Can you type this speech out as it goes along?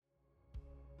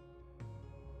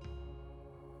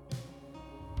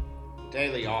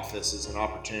Daily office is an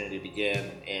opportunity to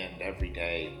begin and every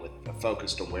day with a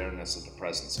focused awareness of the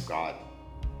presence of God.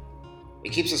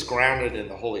 It keeps us grounded in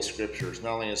the Holy Scriptures,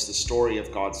 not only as the story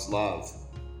of God's love,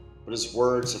 but as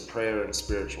words of prayer and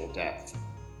spiritual depth.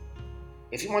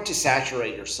 If you want to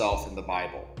saturate yourself in the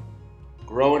Bible,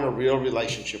 grow in a real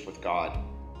relationship with God,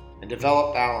 and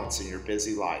develop balance in your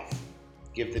busy life,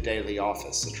 give the daily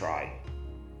office a try.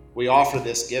 We offer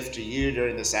this gift to you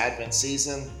during this Advent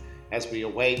season as we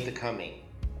await the coming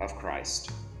of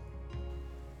Christ.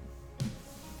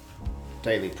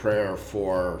 Daily prayer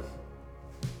for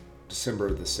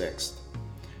December the 6th.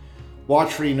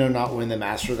 Watch, for you know not when the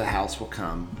master of the house will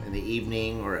come, in the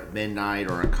evening, or at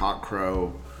midnight, or at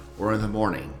cockcrow, or in the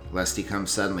morning, lest he come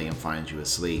suddenly and find you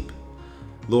asleep.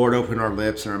 Lord, open our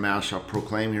lips, and our mouth shall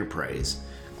proclaim your praise.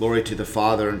 Glory to the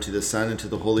Father, and to the Son, and to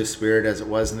the Holy Spirit, as it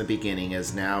was in the beginning,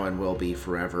 as now, and will be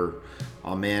forever.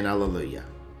 Amen. Alleluia.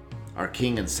 Our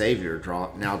King and Savior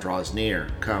now draws near.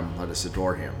 Come, let us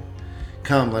adore him.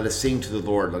 Come, let us sing to the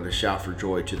Lord. Let us shout for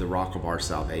joy to the rock of our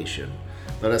salvation.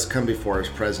 Let us come before his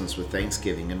presence with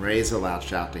thanksgiving and raise a loud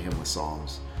shout to him with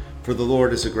psalms. For the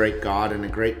Lord is a great God and a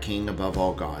great King above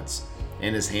all gods.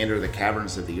 In his hand are the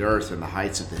caverns of the earth, and the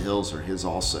heights of the hills are his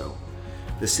also.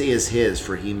 The sea is his,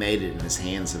 for he made it, and his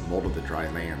hands have molded the dry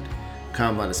land.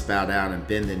 Come, let us bow down and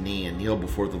bend the knee and kneel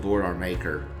before the Lord our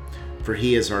Maker. For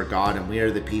he is our God, and we are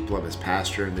the people of his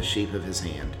pasture and the sheep of his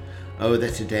hand. Oh,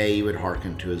 that today you would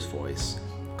hearken to his voice.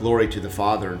 Glory to the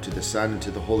Father, and to the Son, and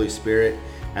to the Holy Spirit,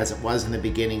 as it was in the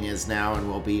beginning, is now, and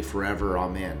will be forever.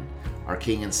 Amen. Our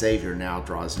King and Savior now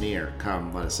draws near.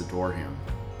 Come, let us adore him.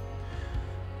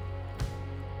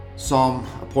 Psalm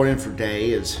appointed for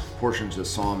day is portions of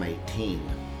Psalm 18.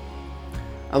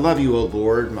 I love you, O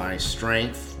Lord, my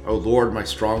strength, O Lord, my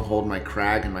stronghold, my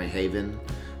crag, and my haven,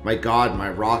 my God, my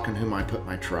rock in whom I put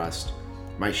my trust,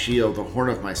 my shield, the horn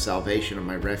of my salvation, and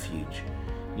my refuge.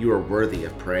 You are worthy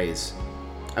of praise.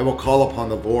 I will call upon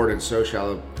the Lord, and so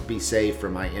shall I be saved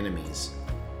from my enemies.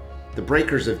 The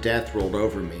breakers of death rolled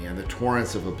over me, and the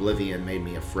torrents of oblivion made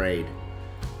me afraid.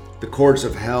 The cords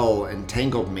of hell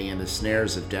entangled me, and the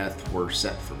snares of death were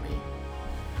set for me.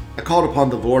 I called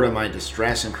upon the Lord in my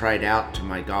distress and cried out to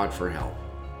my God for help.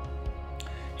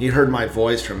 He heard my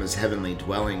voice from his heavenly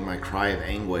dwelling. My cry of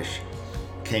anguish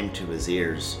came to his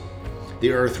ears.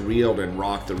 The earth reeled and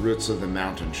rocked. The roots of the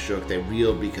mountains shook. They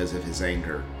reeled because of his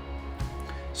anger.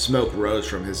 Smoke rose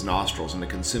from his nostrils, and a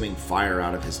consuming fire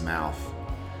out of his mouth.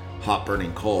 Hot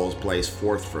burning coals blazed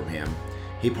forth from him.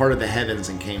 He parted the heavens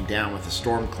and came down with a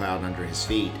storm cloud under his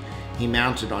feet. He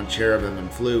mounted on cherubim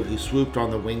and flew. He swooped on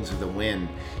the wings of the wind.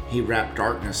 He wrapped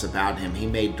darkness about him. He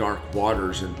made dark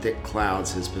waters and thick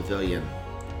clouds his pavilion.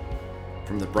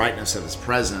 From the brightness of his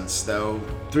presence, though,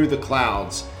 through the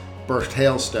clouds, burst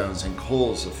hailstones and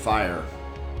coals of fire.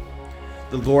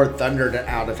 The Lord thundered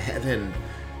out of heaven.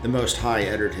 The Most High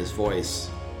uttered his voice.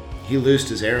 He loosed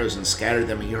his arrows and scattered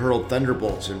them. He hurled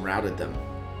thunderbolts and routed them.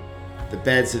 The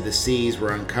beds of the seas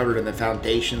were uncovered, and the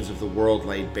foundations of the world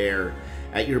laid bare.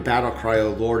 At your battle cry,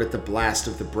 O Lord, at the blast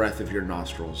of the breath of your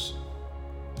nostrils.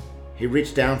 He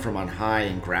reached down from on high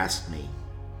and grasped me.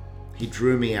 He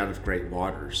drew me out of great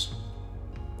waters.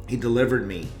 He delivered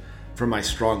me from my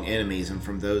strong enemies and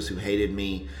from those who hated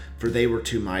me, for they were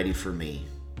too mighty for me.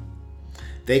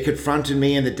 They confronted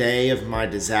me in the day of my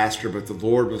disaster, but the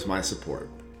Lord was my support.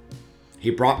 He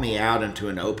brought me out into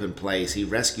an open place. He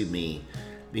rescued me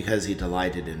because he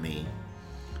delighted in me.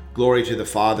 Glory to the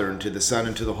Father, and to the Son,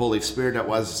 and to the Holy Spirit, that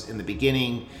was in the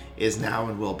beginning, is now,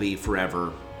 and will be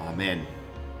forever. Amen.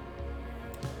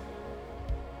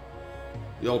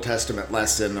 The Old Testament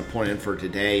lesson appointed for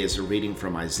today is a reading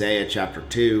from Isaiah chapter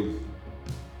 2,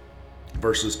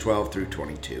 verses 12 through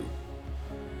 22.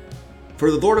 For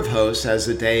the Lord of hosts has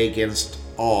a day against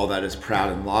all that is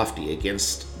proud and lofty,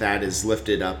 against that is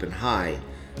lifted up and high,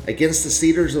 against the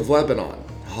cedars of Lebanon,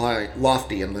 high,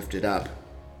 lofty and lifted up,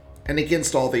 and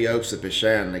against all the oaks of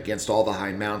Bashan, against all the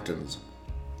high mountains,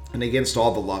 and against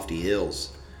all the lofty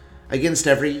hills, against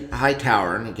every high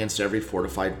tower, and against every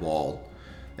fortified wall,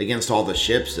 against all the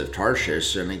ships of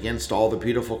Tarshish, and against all the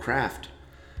beautiful craft.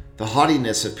 The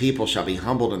haughtiness of people shall be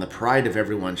humbled, and the pride of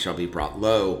everyone shall be brought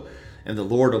low, and the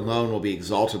Lord alone will be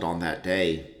exalted on that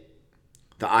day.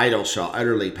 The idol shall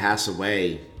utterly pass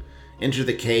away. Enter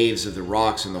the caves of the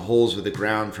rocks and the holes of the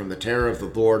ground, from the terror of the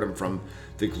Lord and from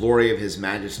the glory of his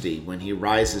majesty, when he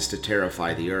rises to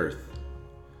terrify the earth.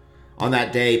 On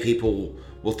that day people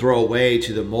will throw away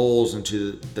to the moles and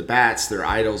to the bats their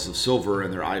idols of silver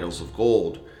and their idols of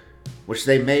gold, which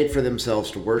they made for themselves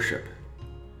to worship,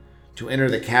 to enter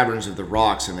the caverns of the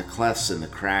rocks and the clefts and the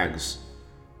crags.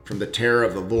 from the terror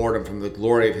of the Lord and from the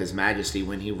glory of his majesty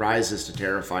when he rises to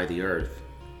terrify the earth.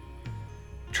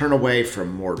 Turn away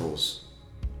from mortals,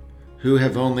 who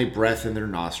have only breath in their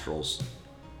nostrils,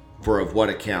 for of what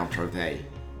account are they?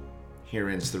 Here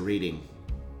ends the reading.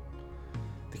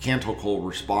 The canticle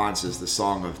response is the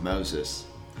song of Moses.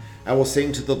 I will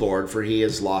sing to the Lord, for he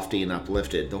is lofty and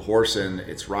uplifted. The horse and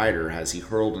its rider has he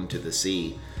hurled into the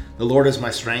sea. The Lord is my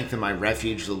strength and my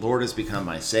refuge. The Lord has become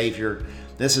my Savior.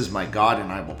 This is my God,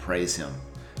 and I will praise him,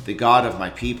 the God of my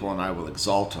people, and I will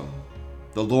exalt him.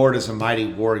 The Lord is a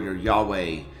mighty warrior.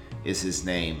 Yahweh is his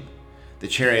name. The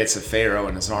chariots of Pharaoh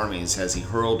and his armies has he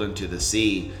hurled into the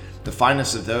sea. The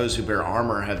finest of those who bear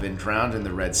armor have been drowned in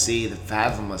the Red Sea. The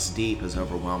fathomless deep has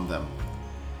overwhelmed them.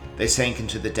 They sank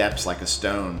into the depths like a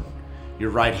stone. Your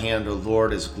right hand, O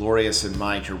Lord, is glorious in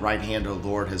might. Your right hand, O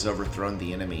Lord, has overthrown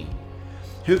the enemy.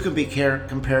 Who can be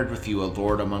compared with you, O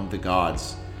Lord, among the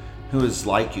gods? Who is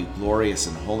like you, glorious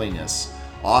in holiness,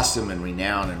 awesome in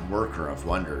renown, and worker of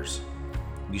wonders?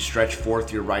 You stretched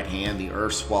forth your right hand, the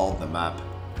earth swallowed them up.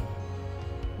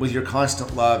 With your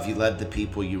constant love you led the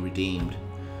people you redeemed.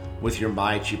 With your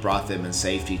might you brought them in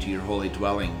safety to your holy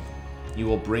dwelling. You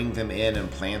will bring them in and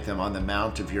plant them on the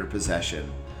mount of your possession,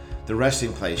 the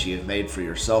resting place you have made for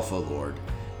yourself, O Lord,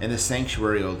 and the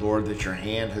sanctuary, O Lord, that your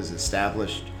hand has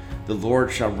established. The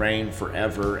Lord shall reign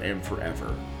forever and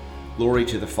forever. Glory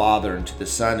to the Father, and to the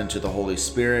Son, and to the Holy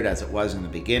Spirit, as it was in the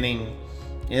beginning,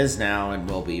 is now, and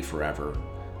will be forever.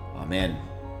 Amen.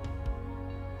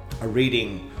 A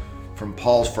reading from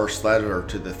Paul's first letter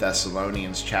to the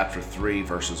Thessalonians, chapter 3,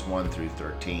 verses 1 through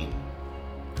 13.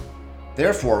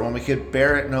 Therefore, when we could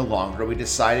bear it no longer, we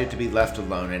decided to be left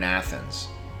alone in Athens.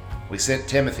 We sent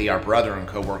Timothy, our brother and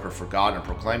co-worker for God in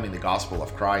proclaiming the gospel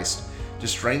of Christ, to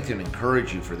strengthen and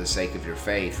encourage you for the sake of your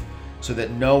faith, so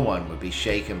that no one would be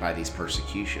shaken by these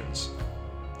persecutions.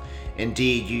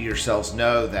 Indeed, you yourselves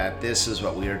know that this is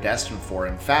what we are destined for.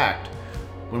 In fact,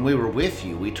 when we were with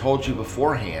you, we told you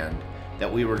beforehand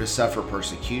that we were to suffer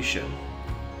persecution.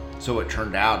 So it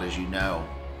turned out, as you know.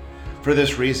 For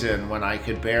this reason, when I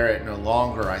could bear it no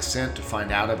longer, I sent to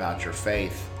find out about your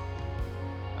faith.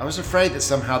 I was afraid that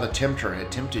somehow the tempter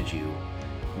had tempted you,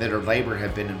 and that our labor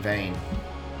had been in vain.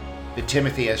 But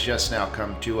Timothy has just now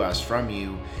come to us from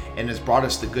you and has brought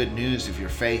us the good news of your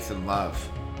faith and love.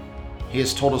 He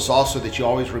has told us also that you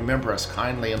always remember us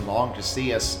kindly and long to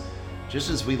see us just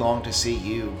as we long to see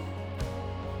you.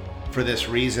 For this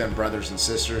reason, brothers and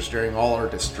sisters, during all our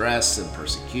distress and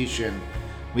persecution,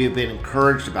 we have been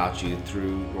encouraged about you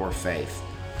through your faith.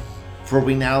 For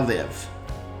we now live,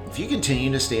 if you continue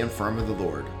to stand firm in the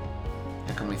Lord.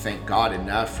 How can we thank God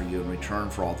enough for you in return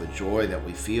for all the joy that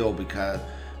we feel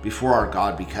before our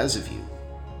God because of you?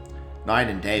 Night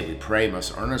and day we pray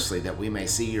most earnestly that we may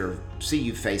see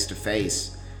you face to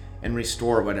face and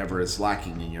restore whatever is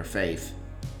lacking in your faith.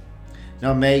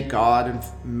 Now may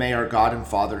our God and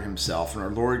Father himself and our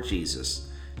Lord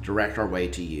Jesus direct our way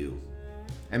to you.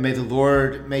 And may the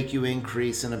Lord make you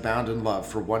increase and abound in love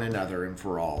for one another and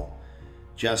for all,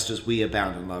 just as we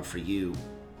abound in love for you.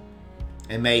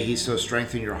 And may he so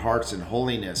strengthen your hearts in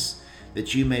holiness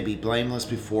that you may be blameless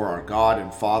before our God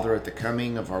and Father at the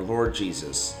coming of our Lord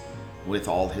Jesus with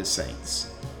all his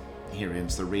saints. Here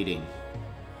ends the reading.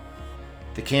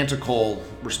 The canticle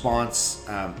response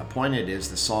appointed is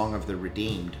the Song of the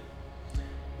Redeemed.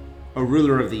 O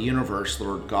ruler of the universe,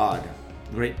 Lord God,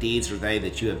 great deeds are they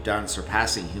that you have done,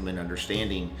 surpassing human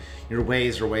understanding. Your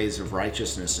ways are ways of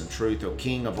righteousness and truth, O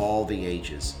King of all the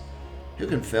ages. Who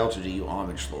can fail to do you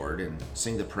homage, Lord, and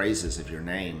sing the praises of your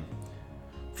name?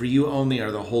 For you only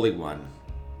are the Holy One.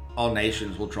 All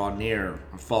nations will draw near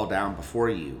and fall down before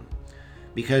you,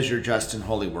 because your just and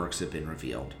holy works have been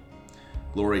revealed.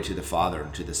 Glory to the Father,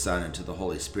 and to the Son, and to the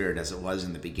Holy Spirit, as it was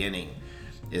in the beginning,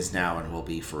 is now, and will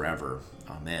be forever.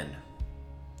 Amen.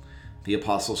 The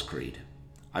Apostles' Creed.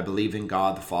 I believe in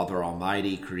God, the Father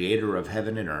Almighty, creator of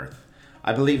heaven and earth.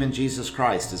 I believe in Jesus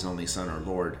Christ, his only Son, our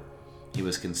Lord. He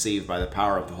was conceived by the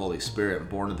power of the Holy Spirit and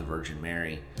born of the Virgin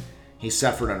Mary. He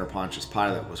suffered under Pontius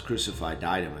Pilate, was crucified,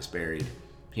 died, and was buried.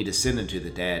 He descended to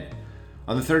the dead.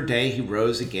 On the third day he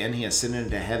rose again. He ascended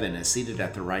into heaven and is seated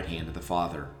at the right hand of the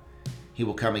Father. He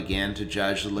will come again to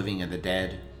judge the living and the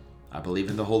dead. I believe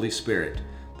in the Holy Spirit,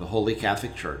 the Holy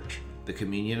Catholic Church, the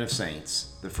communion of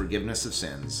saints, the forgiveness of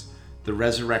sins, the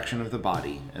resurrection of the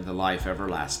body, and the life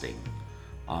everlasting.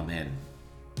 Amen.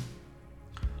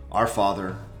 Our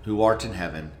Father, who art in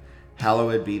heaven,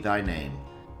 hallowed be thy name.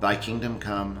 Thy kingdom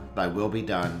come, thy will be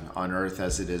done, on earth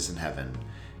as it is in heaven.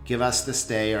 Give us this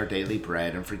day our daily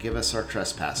bread, and forgive us our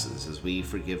trespasses, as we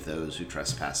forgive those who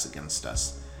trespass against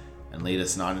us. And lead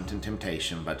us not into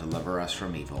temptation, but deliver us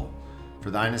from evil.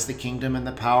 For thine is the kingdom and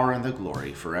the power and the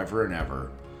glory forever and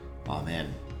ever.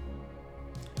 Amen.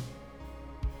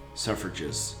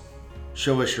 Suffrages.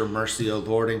 Show us your mercy, O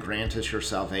Lord, and grant us your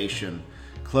salvation.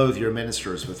 Clothe your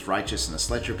ministers with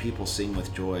righteousness. Let your people sing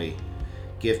with joy.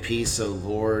 Give peace, O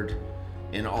Lord,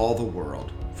 in all the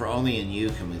world, for only in you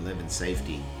can we live in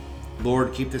safety.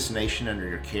 Lord, keep this nation under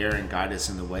your care and guide us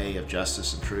in the way of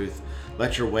justice and truth.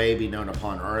 Let your way be known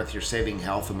upon earth, your saving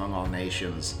health among all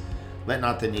nations. Let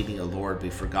not the needy, O Lord, be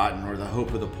forgotten, or the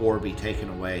hope of the poor be taken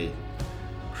away.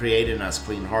 Create in us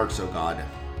clean hearts, O God,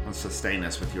 and sustain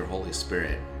us with your Holy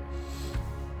Spirit.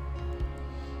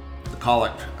 The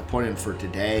collect appointed for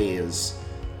today is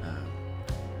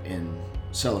in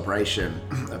celebration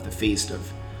of the feast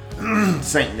of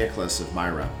Saint Nicholas of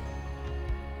Myra.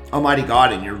 Almighty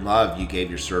God, in your love you gave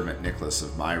your servant Nicholas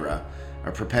of Myra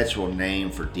a perpetual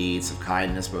name for deeds of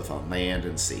kindness both on land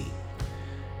and sea.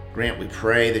 Grant, we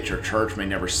pray, that your church may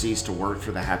never cease to work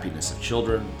for the happiness of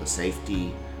children, the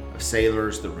safety of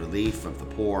sailors, the relief of the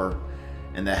poor,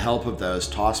 and the help of those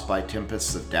tossed by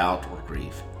tempests of doubt or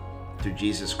grief. Through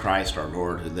Jesus Christ our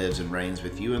Lord, who lives and reigns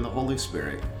with you in the Holy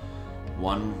Spirit,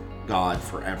 one God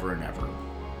forever and ever.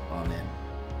 Amen.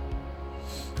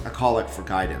 A collect for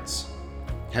guidance.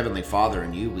 Heavenly Father,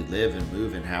 in you we live and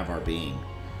move and have our being.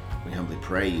 We humbly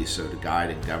pray you so to guide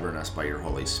and govern us by your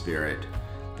Holy Spirit,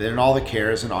 that in all the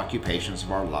cares and occupations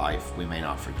of our life we may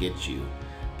not forget you,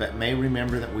 but may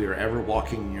remember that we are ever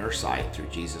walking in your sight through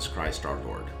Jesus Christ our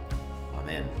Lord.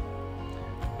 Amen.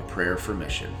 A prayer for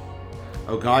mission.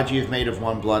 O God, you have made of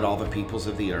one blood all the peoples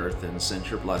of the earth, and sent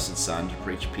your blessed Son to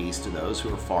preach peace to those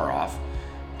who are far off,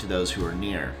 to those who are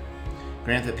near.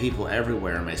 Grant that people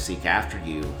everywhere may seek after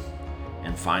you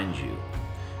and find you.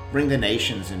 Bring the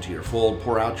nations into your fold,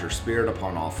 pour out your Spirit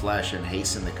upon all flesh, and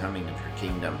hasten the coming of your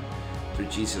kingdom. Through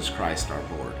Jesus Christ our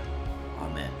Lord.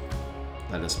 Amen.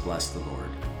 Let us bless the Lord.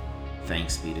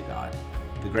 Thanks be to God.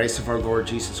 The grace of our Lord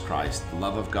Jesus Christ, the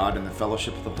love of God, and the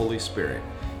fellowship of the Holy Spirit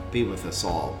be with us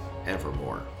all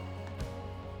evermore.